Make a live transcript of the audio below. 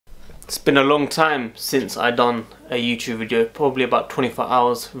It's been a long time since I done a YouTube video, probably about 24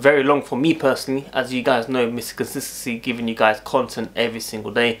 hours. Very long for me personally, as you guys know, Mr. Consistency, giving you guys content every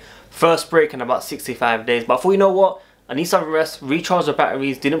single day. First break in about 65 days, but I thought, you know what, I need some rest, recharge the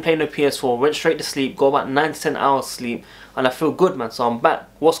batteries, didn't play no PS4, went straight to sleep, got about 9 to 10 hours sleep, and I feel good, man, so I'm back.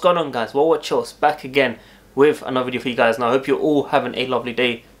 What's going on, guys? Well, what Chelsea, back again with another video for you guys. Now, I hope you're all having a lovely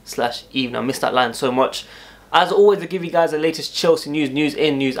day / evening. I missed that line so much. As always, I give you guys the latest Chelsea news, news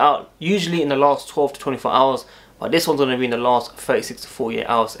in, news out, usually in the last 12 to 24 hours, but this one's going to be in the last 36 to 48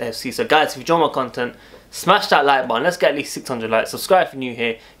 hours FC. So guys, if you enjoy my content, smash that like button, let's get at least 600 likes, subscribe if you're new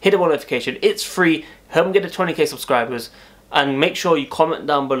here, hit the bell notification, it's free, help me get to 20k subscribers, and make sure you comment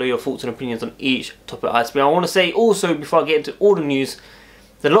down below your thoughts and opinions on each topic I speak. I want to say also, before I get into all the news,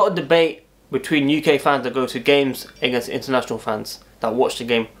 there's a lot of debate between UK fans that go to games against international fans that watch the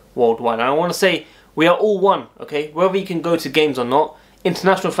game worldwide. And I want to say, we are all one, okay? Whether you can go to games or not,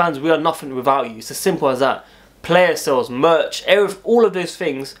 international fans, we are nothing without you. It's as simple as that. Player sales, merch, all of those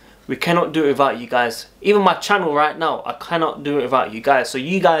things, we cannot do it without you guys. Even my channel right now, I cannot do it without you guys. So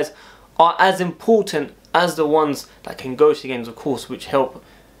you guys are as important as the ones that can go to games, of course, which help.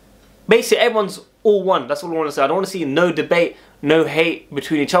 Basically, everyone's all one. That's all I want to say. I don't want to see no debate, no hate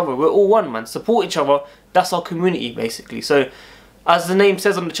between each other. We're all one, man. Support each other. That's our community, basically. So, as the name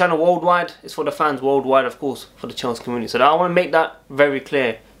says on the channel, worldwide, it's for the fans worldwide, of course, for the Chelsea community. So I want to make that very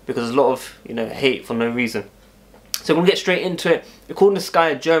clear, because there's a lot of, hate for no reason. So we're going to get straight into it. According to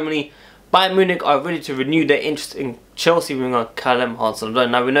Sky Germany, Bayern Munich are ready to renew their interest in Chelsea winger Callum Hudson-Odoi.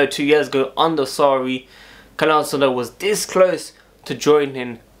 Now we know 2 years ago, under Sarri, Callum Hudson-Odoi was this close to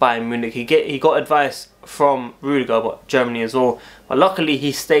joining Bayern Munich. He got advice from Rudiger about Germany as well, but luckily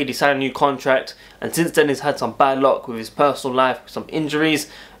he stayed. He signed a new contract, and since then he's had some bad luck with his personal life, some injuries.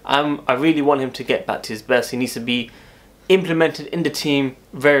 I really want him to get back to his best. He needs to be implemented in the team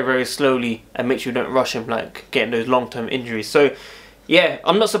very, very slowly, and make sure you don't rush him like getting those long-term injuries. So yeah,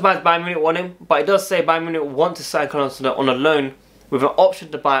 I'm not surprised Bayern Munich want him, but it does say Bayern Munich want to sign Callum Hudson-Odoi on a loan with an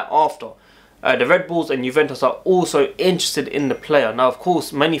option to buy after. The Red Bulls and Juventus are also interested in the player. Now, of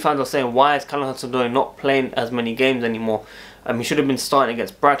course, many fans are saying, why is Callum Hudson-Odoi not playing as many games anymore? He should have been starting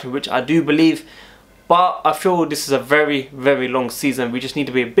against Brighton, which I do believe. But I feel this is a very, very long season. We just need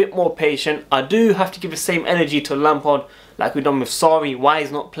to be a bit more patient. I do have to give the same energy to Lampard like we've done with Sarri. Why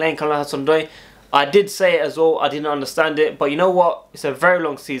he's not playing Callum Hudson-Odoi? I did say it as well. I didn't understand it. But you know what? It's a very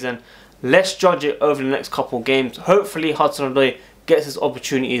long season. Let's judge it over the next couple of games. Hopefully, Hudson-Odoi gets his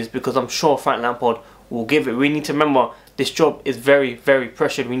opportunities, because I'm sure Frank Lampard will give it. We need to remember, this job is very, very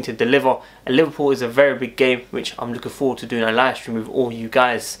pressured. We need to deliver, and Liverpool is a very big game, which I'm looking forward to doing a live stream with all you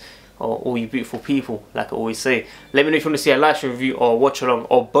guys, or all you beautiful people, like I always say. Let me know if you want to see a live stream review or watch along,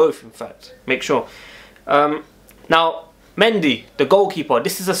 or both in fact. Make sure. Now, Mendy, the goalkeeper,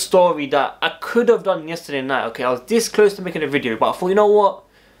 this is a story that I could have done yesterday night. Okay, I was this close to making a video, but I thought, you know what,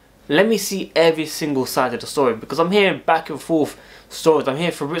 let me see every single side of the story, because I'm hearing back and forth stories. I'm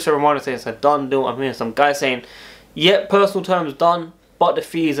hearing FabrizioRomano saying it's a done deal. I'm hearing some guy saying, yeah, personal terms done, but the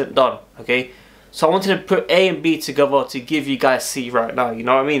fee isn't done. Okay, so I wanted to put A and B together to give you guys C right now. You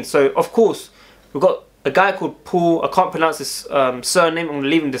know what I mean? So of course we've got a guy called Paul. I can't pronounce his surname. I'm gonna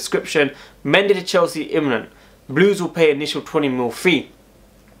leave in the description. Mendy to Chelsea imminent. Blues will pay initial 20 mil fee.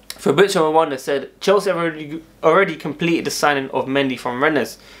 FabrizioRomano said Chelsea have already completed the signing of Mendy from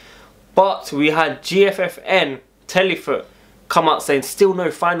Rennes. But we had GFFN Telefoot come out saying still no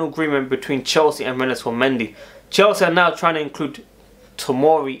final agreement between Chelsea and Rennes for Mendy. Chelsea are now trying to include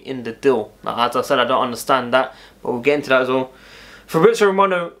Tomori in the deal. Now, as I said, I don't understand that, but we'll get into that as well.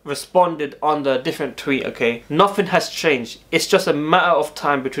 FabrizioRomano responded on the different tweet, okay, nothing has changed. It's just a matter of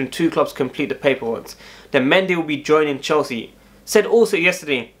time between two clubs complete the paperwork. Then Mendy will be joining Chelsea. Said also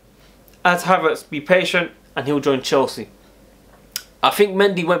yesterday, as Havertz, be patient and he'll join Chelsea. I think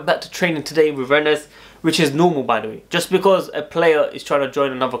Mendy went back to training today with Rennes, which is normal, by the way. Just because a player is trying to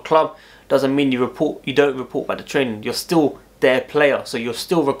join another club doesn't mean you don't report back to training. You're still their player, so you're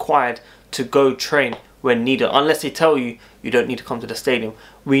still required to go train when needed, unless they tell you you don't need to come to the stadium.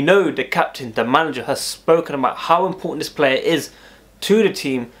 We know the captain, the manager, has spoken about how important this player is to the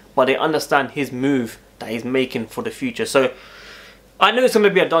team, but they understand his move that he's making for the future. So I know it's going to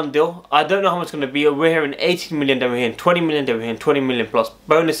be a done deal. I don't know how much it's going to be. We're hearing 18 million, then we're hearing 20 million, then we're hearing 20 million plus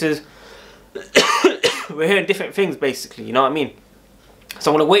bonuses. We're hearing different things, basically, you know what I mean?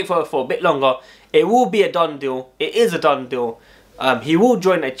 So I'm going to wait for a bit longer. It will be a done deal. It is a done deal. He will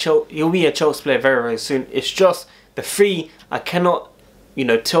join he'll be a Chelsea player very, very soon. It's just the fee, I cannot,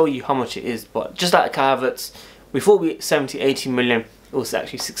 tell you how much it is. But just like Havertz, we thought we 70, 80 million. It was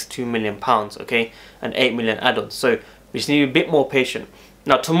actually 62 million pounds, okay? And 8 million add-ons. So we just need to be a bit more patient.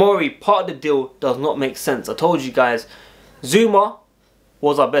 Now Tomori, part of the deal does not make sense. I told you guys, Zuma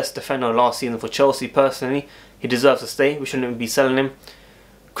was our best defender last season for Chelsea personally. He deserves to stay. We shouldn't be selling him.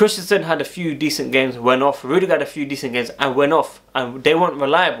 Christensen had a few decent games, went off. Rudiger had a few decent games and went off. And they weren't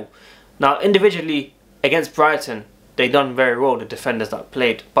reliable. Now individually, against Brighton, they done very well, the defenders that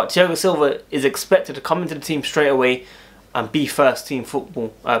played. But Thiago Silva is expected to come into the team straight away and be first team football,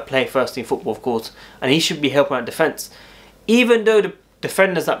 play first team football of course. And he should be helping out defence. Even though the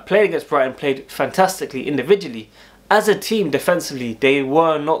defenders that played against Brighton played fantastically individually, as a team defensively they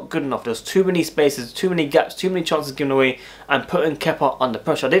were not good enough. There was too many spaces, too many gaps, too many chances given away and putting Kepa under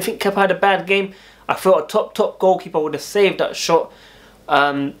pressure. I didn't think Kepa had a bad game. I felt a top goalkeeper would have saved that shot.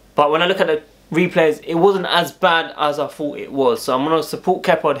 But when I look at the replays, it wasn't as bad as I thought it was. So I'm going to support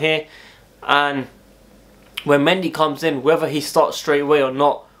Kepa here. And when Mendy comes in, whether he starts straight away or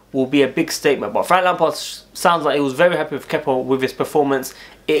not will be a big statement. But Frank Lampard sounds like he was very happy with Kepa with his performance.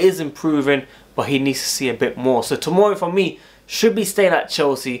 It is improving, but he needs to see a bit more. So Tomori for me should be staying at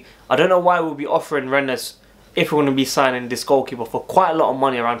Chelsea. I don't know why we'll be offering Rennes if we're going to be signing this goalkeeper for quite a lot of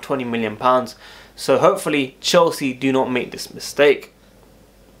money, around £20 million. So hopefully Chelsea do not make this mistake.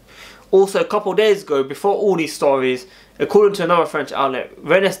 Also, a couple of days ago, before all these stories, according to another French outlet,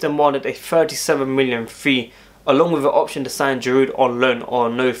 Rennes demanded a 37 million fee along with the option to sign Giroud on loan or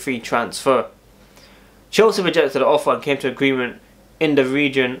no fee transfer. Chelsea rejected the offer and came to agreement in the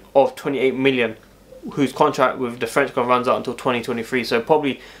region of 28 million, whose contract with the French club runs out until 2023. So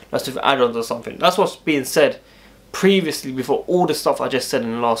probably that's with add-ons or something. That's what's being said previously before all the stuff I just said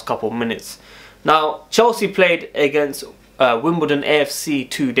in the last couple of minutes. Now, Chelsea played against Wimbledon AFC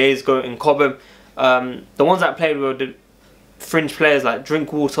 2 days ago in Cobham. The ones that played were the fringe players like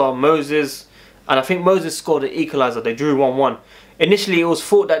Drinkwater, Moses, and I think Moses scored the equaliser. They drew 1-1. Initially, it was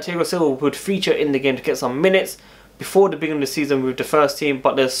thought that Thiago Silva would feature in the game to get some minutes before the beginning of the season with the first team,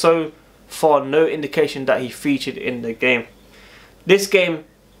 but there's so far no indication that he featured in the game. This game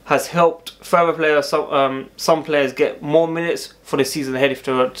has helped further players, some players get more minutes for the season ahead if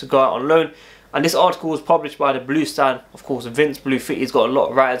they were to go out on loan. And this article was published by the Blue Stand, of course, Vince Bluefit. He's got a lot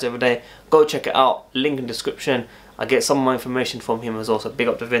of writers over there. Go check it out. Link in the description. I get some more information from him as well. So big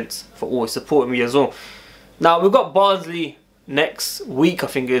up to Vince for always supporting me as well. Now we've got Barnsley next week, I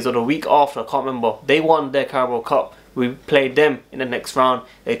think it is, or the week after. I can't remember. They won their Carabao Cup. We played them in the next round.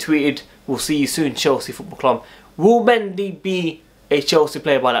 They tweeted, "We'll see you soon, Chelsea Football Club." Will Mendy be a Chelsea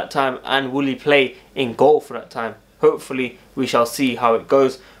player by that time, and will he play in goal for that time? Hopefully we shall see how it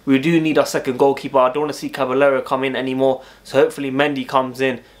goes. We do need our second goalkeeper. I don't want to see Caballero come in anymore. So hopefully Mendy comes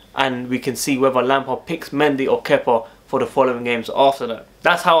in and we can see whether Lampard picks Mendy or Kepa for the following games after that.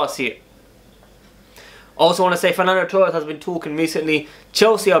 That's how I see it. I also want to say Fernando Torres has been talking recently.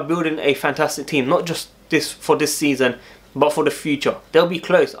 Chelsea are building a fantastic team. Not just for this season, but for the future. They'll be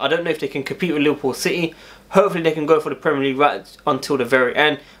close. I don't know if they can compete with Liverpool City. Hopefully they can go for the Premier League right until the very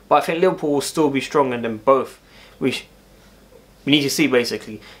end. But I think Liverpool will still be stronger than both. We need to see,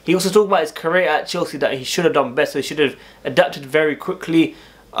 basically. He also talked about his career at Chelsea, that he should have done better. He should have adapted very quickly.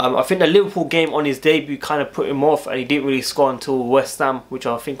 I think the Liverpool game on his debut kind of put him off, and he didn't really score until West Ham, which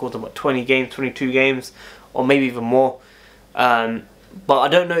I think was about 20 games, 22 games, or maybe even more. But I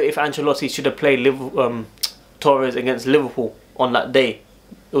don't know if Ancelotti should have played Torres against Liverpool on that day.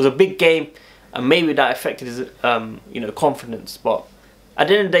 It was a big game, and maybe that affected his confidence. But at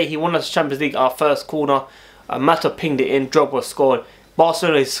the end of the day, he won us Champions League, our first corner. Mata pinged it in, Drogba scored.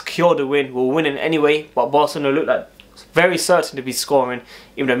 Barcelona secured the win. We're winning anyway, but Barcelona looked like very certain to be scoring,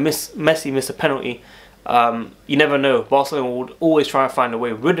 even though Messi missed a penalty. You never know. Barcelona would always try and find a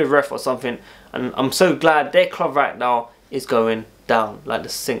way with the ref or something. And I'm so glad their club right now is going down like the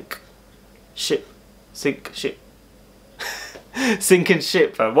sinking ship. Sinking ship,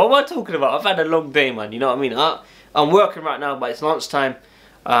 man. What am I talking about? I've had a long day, man. You know what I mean? I'm working right now, but it's lunchtime.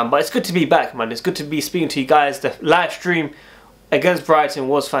 But it's good to be back, man. It's good to be speaking to you guys. The live stream against Brighton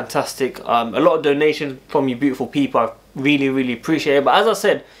was fantastic. A lot of donations from you beautiful people. I really appreciate it. But as I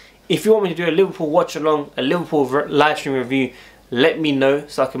said, if you want me to do a Liverpool watch along, a Liverpool live stream review, let me know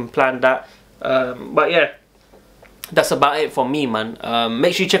so I can plan that. But yeah, that's about it for me, man.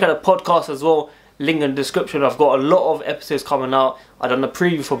 Make sure you check out the podcast as well. Link in the description. I've got a lot of episodes coming out. I've done a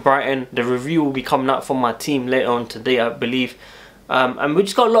preview for Brighton. The review will be coming out from my team later on today, I believe. And we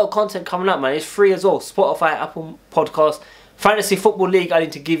just got a lot of content coming up, man. It's free as well. Spotify, Apple Podcasts, Fantasy Football League. I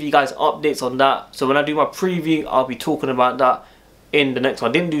need to give you guys updates on that. So when I do my preview, I'll be talking about that in the next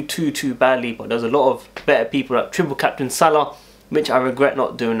one. I didn't do too badly, but there's a lot of better people like Triple Captain Salah, which I regret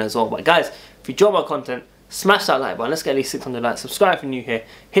not doing as well. But guys, if you enjoy my content, Smash that like button. Let's get at least 600 likes. Subscribe if you're new here.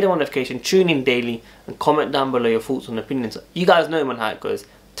 Hit the notification. Tune in daily. And comment down below your thoughts and opinions. You guys know, man, how it goes.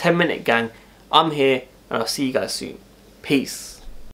 10-minute gang. I'm here. And I'll see you guys soon. Peace.